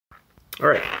All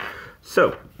right,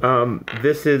 so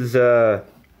this is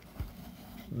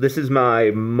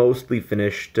my mostly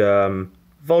finished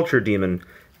Vulture Demon.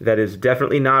 That is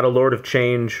definitely not a Lord of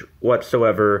Change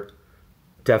whatsoever.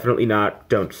 Definitely not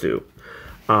Don't Sue.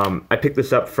 I picked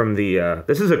this up from the.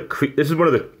 This is one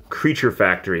of the Creature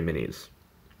Factory minis.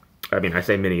 I mean, I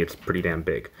say mini; it's pretty damn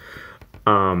big.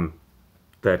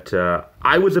 That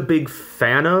I was a big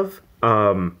fan of.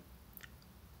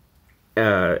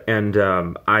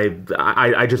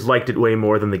 I just liked it way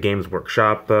more than the Games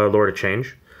Workshop Lord of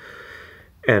Change.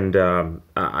 And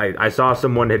I saw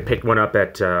someone had picked one up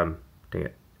at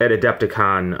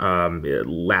Adepticon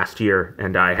last year,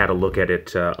 and I had a look at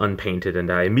it unpainted,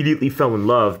 and I immediately fell in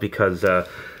love because the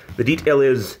detail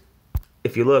is,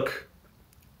 if you look,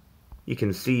 you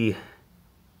can see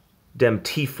them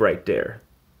teeth right there.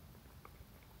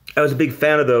 I was a big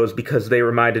fan of those because they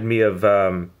reminded me of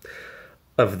the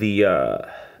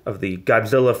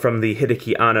Godzilla from the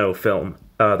Hideki Anno film,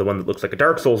 the one that looks like a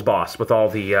Dark Souls boss with all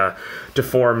the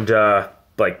deformed,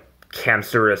 like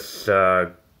cancerous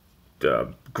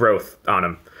growth on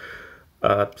him.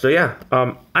 So yeah,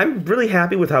 I'm really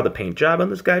happy with how the paint job on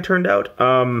this guy turned out.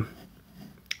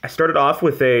 I started off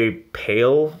with a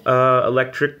pale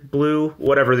electric blue,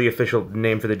 whatever the official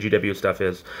name for the GW stuff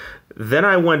is. Then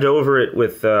I went over it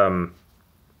with a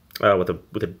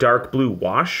dark blue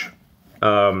wash.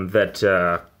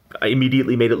 That I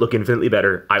immediately made it look infinitely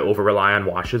better. I over-rely on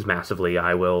washes massively.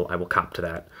 I will cop to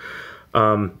that.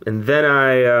 And then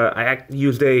I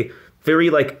used a very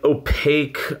like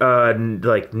opaque,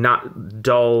 like not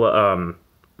dull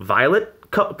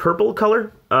violet purple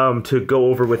color to go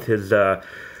over with his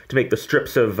to make the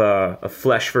strips of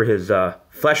flesh for his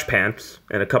flesh pants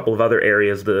and a couple of other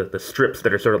areas, the strips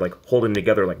that are sort of like holding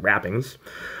together like wrappings.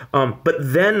 But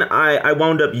then I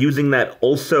wound up using that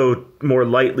also more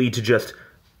lightly to just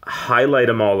highlight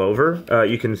them all over.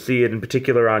 You can see it in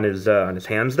particular on his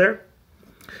hands there.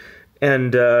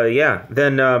 And yeah,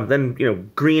 then you know,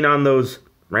 green on those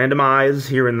random eyes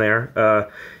here and there.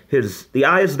 The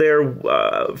eyes there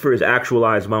for his actual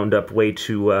eyes wound up way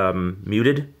too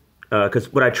muted.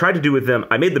 Because what I tried to do with them,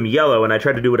 I made them yellow, and I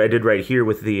tried to do what I did right here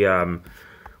with the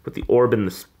orb in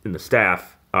the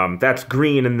staff. That's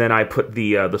green, and then I put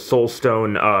the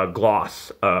soulstone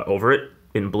gloss over it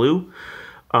in blue,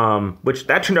 which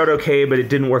that turned out okay, but it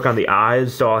didn't work on the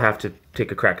eyes, so I'll have to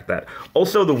take a crack at that.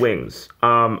 Also, the wings.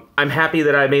 I'm happy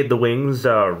that I made the wings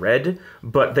red,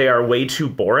 but they are way too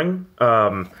boring.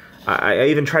 I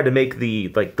even tried to make the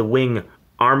wing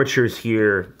armatures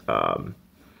here.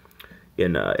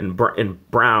 In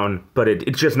brown, but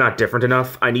it's just not different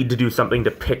enough. I need to do something to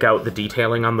pick out the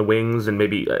detailing on the wings, and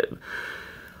maybe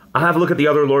I'll have a look at the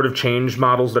other Lord of Change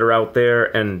models that are out there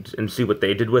and see what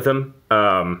they did with them.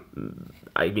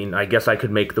 I mean, I guess I could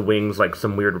make the wings like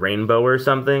some weird rainbow or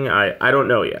something. I don't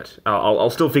know yet. I'll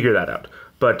still figure that out.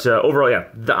 But overall, yeah,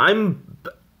 I'm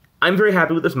very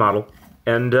happy with this model,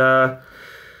 and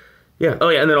yeah. Oh,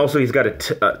 yeah, and then also he's got a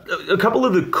couple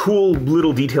of the cool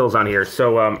little details on here.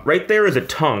 So right there is a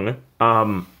tongue.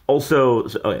 Also,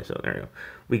 okay, so there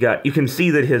you go. You can see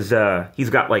that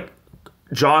he's got like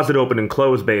jaws that open and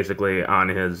close basically on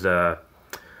his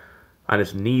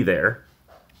knee there.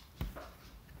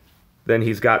 Then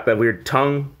he's got that weird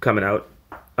tongue coming out.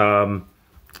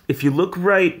 If you look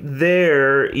right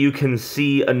there, you can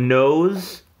see a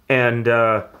nose and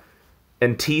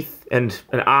teeth and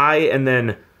an eye, and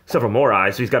then several more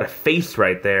eyes. So he's got a face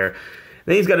right there.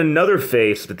 Then he's got another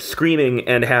face that's screaming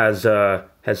and has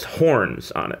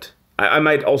horns on it. I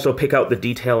might also pick out the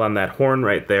detail on that horn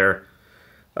right there.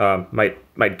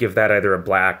 Might give that either a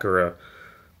black or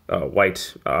a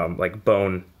white like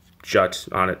bone jut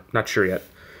on it. Not sure yet.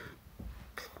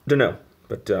 Don't know,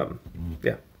 but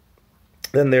yeah.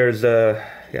 Then there's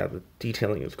yeah, the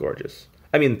detailing is gorgeous.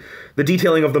 I mean, the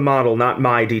detailing of the model, not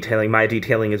my detailing. My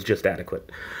detailing is just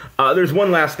adequate. There's one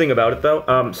last thing about it,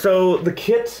 though. So the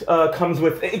kit comes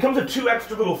with two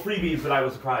extra little freebies that I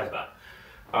was surprised about.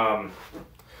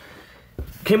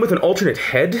 Came with an alternate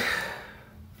head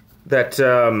that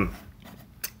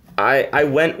I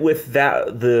went with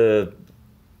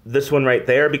this one right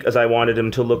there because I wanted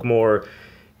him to look more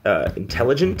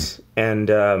intelligent and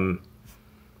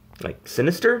like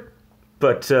sinister.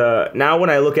 But now when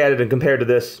I look at it and compare to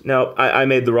this, no, I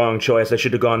made the wrong choice. I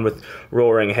should have gone with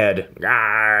roaring head.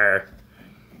 Rawr.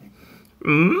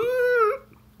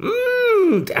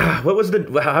 What was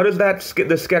how does that,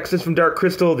 the Skeksis from Dark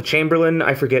Crystal, the Chamberlain,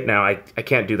 I forget now. I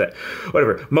can't do that.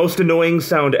 Whatever. Most annoying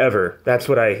sound ever. That's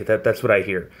what I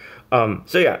hear.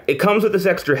 So yeah, it comes with this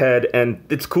extra head, and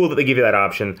it's cool that they give you that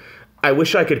option. I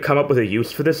wish I could come up with a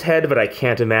use for this head, but I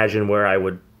can't imagine where I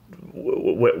would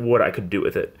what I could do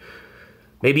with it.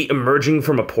 Maybe emerging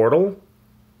from a portal?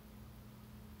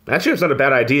 Actually, it's not a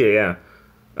bad idea, yeah.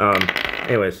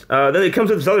 Anyways, then it comes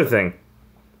with this other thing.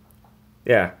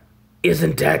 Yeah.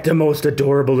 Isn't that the most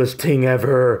adorablest thing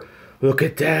ever? Look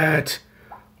at that.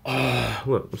 Oh,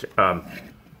 look.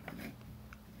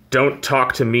 Don't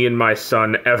talk to me and my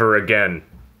son ever again.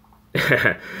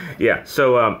 Yeah,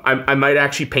 so I might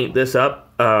actually paint this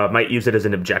up. Might use it as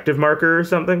an objective marker or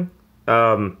something.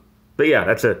 But yeah,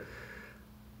 that's an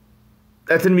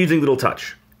amusing little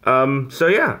touch. So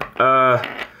yeah.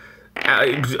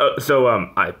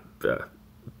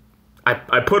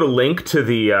 I put a link to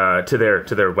their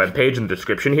webpage in the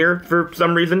description here for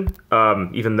some reason.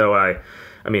 Even though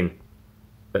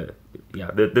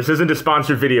this isn't a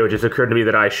sponsored video. It just occurred to me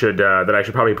that I should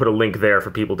probably put a link there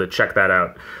for people to check that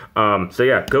out. So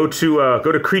yeah, go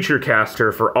to Creature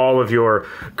Caster for all of your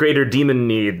Greater Demon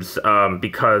needs,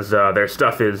 because their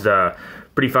stuff is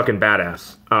pretty fucking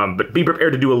badass. But be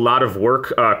prepared to do a lot of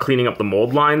work cleaning up the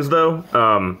mold lines though,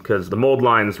 because the mold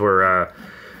lines were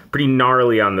pretty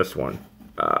gnarly on this one.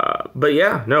 But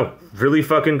yeah, no, really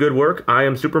fucking good work. I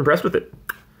am super impressed with it.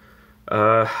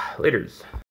 Laters.